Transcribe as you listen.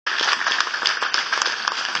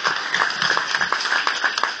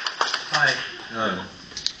They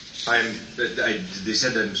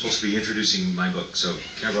said that I'm supposed to be introducing my book, so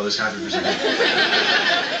can I borrow this copy for a second?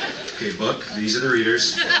 Okay, book. These are the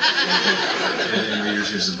readers, and readers.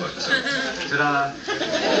 Here's the book. So, ta-da!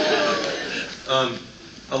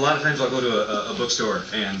 A lot of times I'll go to a bookstore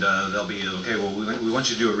and they'll be, okay, well, we want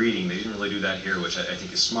you to do a reading. They didn't really do that here, which I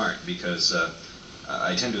think is smart, because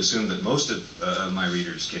I tend to assume that most of my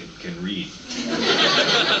readers can read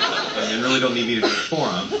and really don't need me to do it for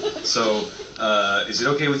them. So is it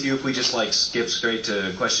okay with you if we just like skip straight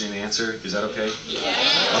to question and answer? Is that okay? Yeah.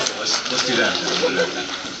 Okay, let's do that then.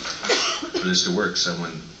 For this to work,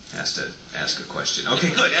 someone has to ask a question.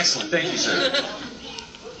 Okay, good, excellent. Thank you, sir.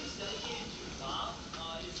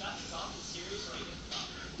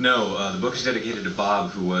 No, the book is dedicated to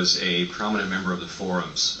Bob, who was a prominent member of the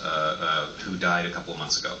forums, who died a couple of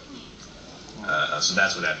months ago. So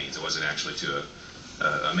that's what that means. It wasn't actually to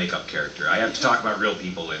a make-up character. I have to talk about real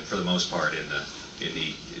people, for the most part, in the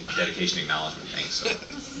dedication acknowledgement thing. So,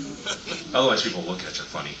 otherwise, people look at you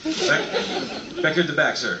funny. Back here at the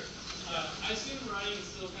back, sir. I assume writing is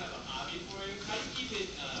still kind of a hobby for you. How do you keep it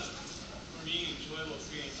from being an enjoyable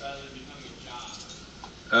experience rather than becoming a job?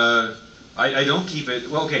 I don't keep it.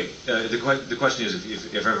 Well, okay. The question is,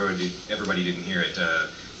 if everybody didn't hear it,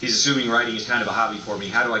 he's assuming writing is kind of a hobby for me.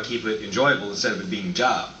 How do I keep it enjoyable instead of it being a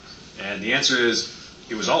job? And the answer is,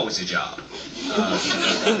 it was always a job.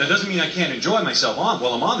 That doesn't mean I can't enjoy myself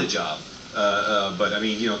while I'm on the job. But I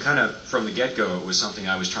mean, kind of from the get-go, it was something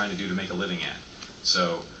I was trying to do to make a living at.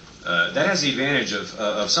 So that has the advantage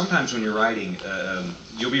of sometimes when you're writing,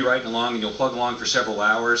 you'll be writing along and you'll plug along for several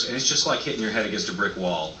hours, and it's just like hitting your head against a brick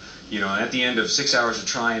wall. And at the end of 6 hours of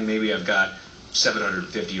trying, maybe I've got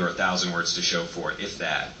 750 or 1,000 words to show for it, if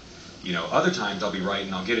that. Other times I'll be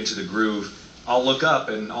writing, I'll get into the groove, I'll look up,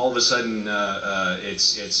 and all of a sudden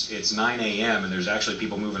it's 9 a.m. and there's actually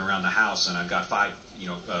people moving around the house, and I've got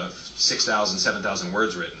 6,000, 7,000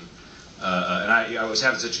 words written, and I was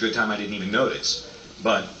having such a good time I didn't even notice.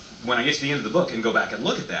 But when I get to the end of the book and go back and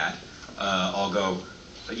look at that, I'll go,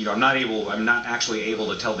 I'm not actually able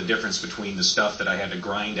to tell the difference between the stuff that I had to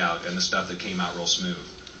grind out and the stuff that came out real smooth.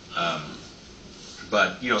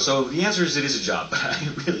 But so the answer is it is a job, but I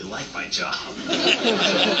really like my job.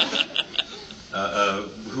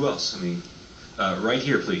 Who else? Right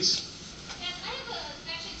here, please. Yes, I have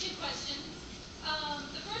actually two questions.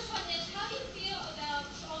 The first one is, how do you feel about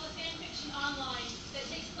all the fan fiction online that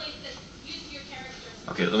takes place that uses your characters?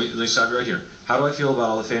 Okay, let me stop you right here. How do I feel about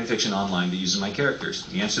all the fan fiction online that uses my characters?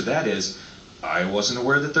 The answer to that is, I wasn't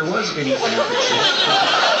aware that there was any fan fiction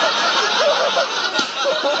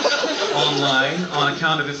online. On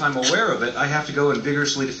account of, if I'm aware of it, I have to go and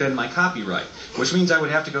vigorously defend my copyright, which means I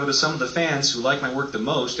would have to go to some of the fans who like my work the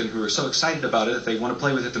most and who are so excited about it that they want to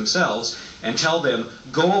play with it themselves and tell them,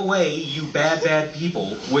 go away, you bad, bad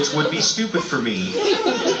people, which would be stupid for me.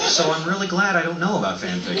 So I'm really glad I don't know about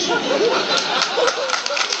fan fiction.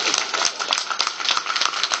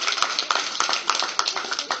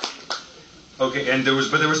 Okay, and there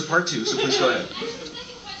was a part two, so please go ahead. And the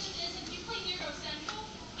second question is, if you play Nero Central,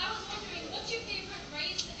 I was wondering, what's your favorite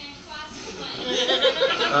race and class to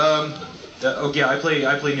play? Okay, I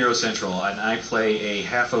play Nero Central, and I play a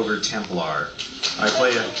half-ogre Templar. I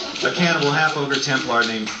play a cannibal half-ogre Templar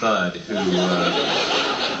named Thud, who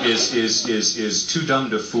is too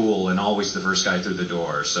dumb to fool and always the first guy through the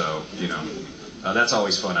door. So that's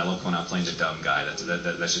always fun. I love going out playing the dumb guy. That's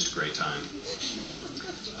just a great time.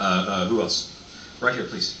 Who else? Right here,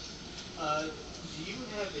 please. Do you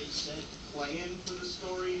have a set plan for the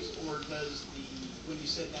stories, or when you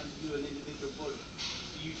sit down to do an individual book,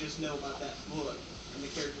 do you just know about that book and the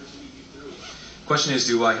characters lead you through it? Question is,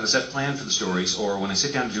 do I have a set plan for the stories, or when I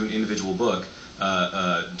sit down to do an individual book,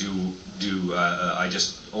 do I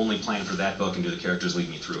just only plan for that book and do the characters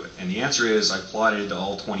lead me through it? And the answer is, I plotted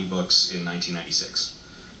all 20 books in 1996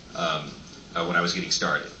 when I was getting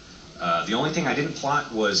started. The only thing I didn't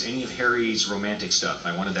plot was any of Harry's romantic stuff.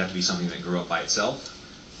 I wanted that to be something that grew up by itself.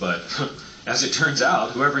 But as it turns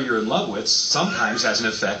out, whoever you're in love with sometimes has an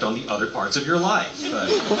effect on the other parts of your life. Who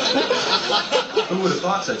would have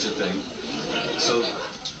thought such a thing? So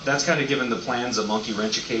that's kind of given the plans a monkey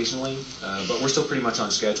wrench occasionally. But we're still pretty much on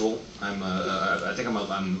schedule. I think I'm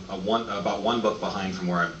about one book behind from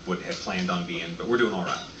where I would have planned on being, but we're doing all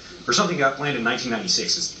right. For something that got planned in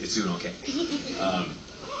 1996, it's doing okay.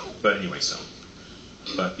 But anyway,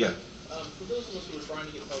 but yeah. For those of us who are trying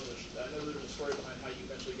to get published, I know there's a story behind how you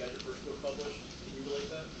eventually got your first book published. Can you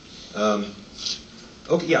relate that?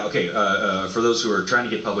 Okay, yeah, okay. For those who are trying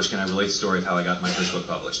to get published, can I relate the story of how I got my first book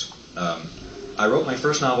published? I wrote my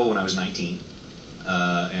first novel when I was 19,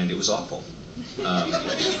 and it was awful. But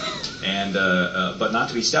not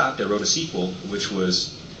to be stopped, I wrote a sequel, which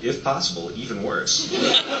was, if possible, even worse.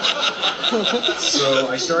 So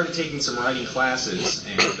I started taking some writing classes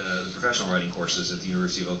and professional writing courses at the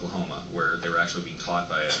University of Oklahoma, where they were actually being taught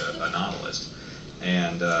by a novelist.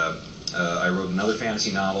 And I wrote another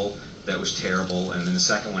fantasy novel that was terrible, and then the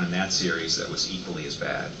second one in that series that was equally as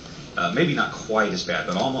bad. Maybe not quite as bad,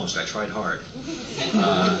 but almost. I tried hard.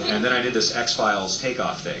 And then I did this X-Files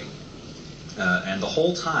takeoff thing. And the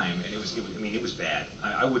whole time, and it was bad.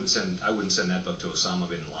 I wouldn't send that book to Osama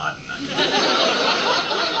bin Laden.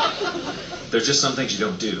 There's just some things you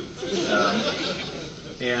don't do.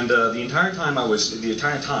 The entire time I was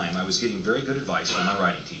getting very good advice from my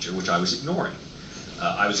writing teacher, which I was ignoring.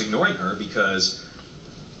 I was ignoring her because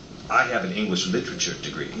I have an English literature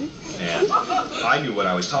degree, and I knew what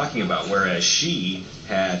I was talking about, whereas she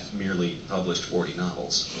had merely published 40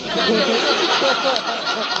 novels.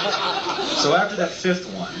 So after that fifth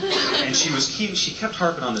one, and she kept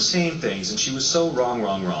harping on the same things, and she was so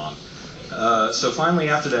wrong. So finally,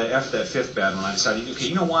 after that fifth bad one, I decided, okay,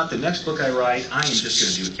 you know what? The next book I write, I am just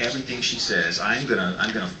going to do everything she says. I'm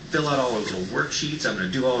gonna fill out all her little worksheets. I'm going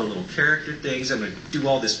to do all her little character things. I'm going to do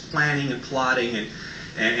all this planning and plotting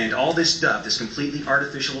and all this stuff, this completely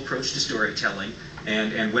artificial approach to storytelling.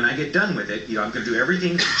 And when I get done with it, I'm going to do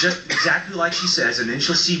everything just exactly like she says, and then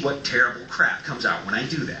she'll see what terrible crap comes out when I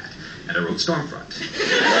do that. And I wrote Stormfront.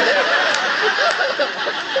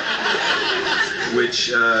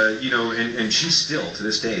 Which, and she still, to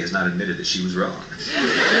this day, has not admitted that she was wrong.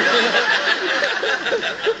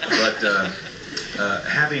 But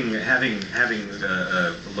having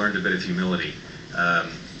learned a bit of humility,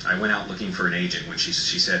 I went out looking for an agent when she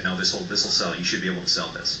said, no, this'll sell. You should be able to sell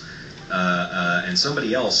this. And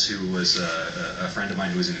somebody else who was a friend of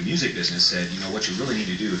mine who was in the music business said, what you really need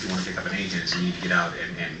to do if you want to pick up an agent is you need to get out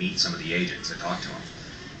and meet some of the agents and talk to them.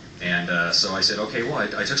 And so I said, okay, well,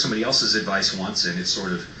 I took somebody else's advice once, and it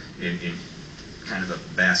sort of, in kind of a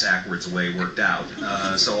bass-ackwards way, worked out.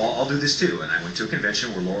 So I'll do this too. And I went to a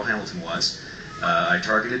convention where Laurel Hamilton was. I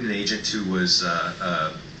targeted an agent who was,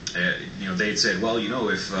 they had said, well,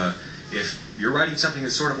 if you're writing something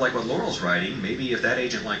that's sort of like what Laurel's writing, maybe if that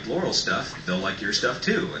agent liked Laurel's stuff, they'll like your stuff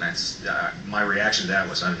too. And that's my reaction to that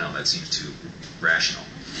was, I don't know, that seems too rational.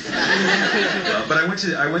 But I went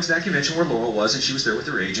to that convention where Laurel was, and she was there with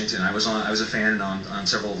her agent, and I was a fan on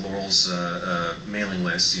several of Laurel's mailing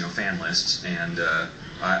lists, fan lists, and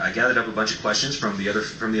I gathered up a bunch of questions from the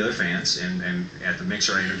other fans, and at the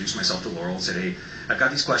mixer I introduced myself to Laurel and said, hey, I've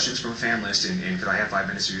got these questions from a fan list, and could I have 5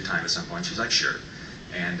 minutes of your time at some point? She was like, sure.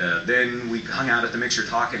 And then we hung out at the mixer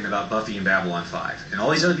talking about Buffy and Babylon 5, and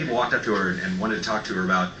all these other people walked up to her and wanted to talk to her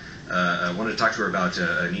about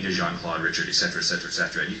Anita, Jean-Claude, Richard, etc., etc.,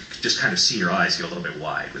 etc. And you could just kind of see her eyes get a little bit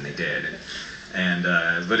wide when they did.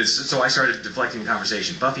 So I started deflecting the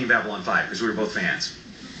conversation, Buffy and Babylon 5, because we were both fans.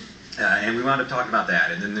 And we wound up talking about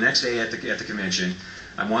that. And then the next day at the convention,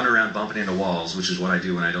 I'm wandering around bumping into walls, which is what I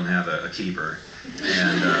do when I don't have a keeper.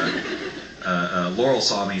 And Laurel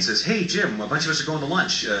saw me and says, hey, Jim, a bunch of us are going to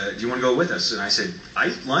lunch. Do you want to go with us? And I said, I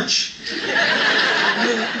eat lunch?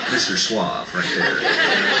 Mr. Suave, right there.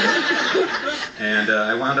 And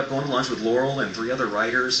I wound up going to lunch with Laurel and 3 other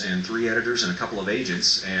writers and 3 editors and a couple of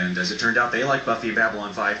agents. And as it turned out, they liked Buffy and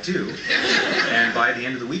Babylon 5 too. And by the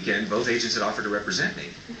end of the weekend, both agents had offered to represent me.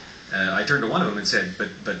 I turned to one of them and said, but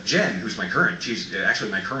Jen, who's she's actually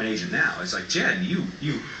my current agent now. It's like, Jen, you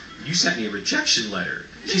sent me a rejection letter.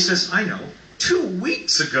 She says, I know, 2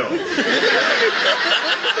 weeks ago.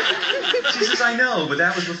 She says, I know, but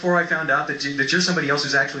that was before I found out that you're somebody else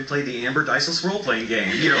who's actually played the Amber Diceless role-playing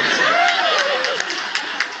game.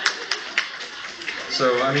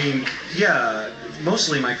 So, I mean, yeah,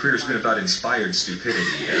 mostly my career's been about inspired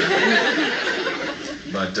stupidity.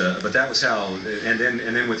 But that was how, and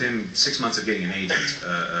then within 6 months of getting an agent,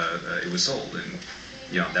 it was sold, and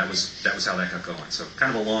that was how that got going. So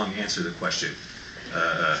kind of a long answer to the question,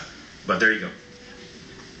 but there you go.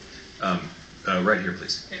 Right here,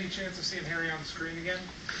 please. Any chance of seeing Harry on the screen again?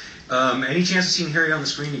 Any chance of seeing Harry on the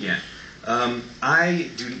screen again? I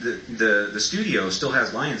do. The studio still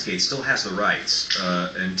has Lionsgate still has the rights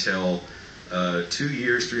until 2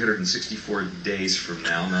 years, 364 days from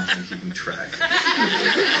now. Not going to keep track.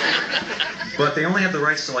 But they only have the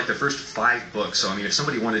rights to like the first 5 books. So I mean, if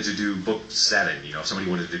somebody wanted to do book 7, if somebody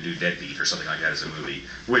wanted to do Deadbeat or something like that as a movie,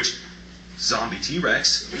 which Zombie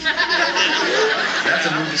T-Rex, that's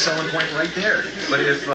a movie selling point right there. But if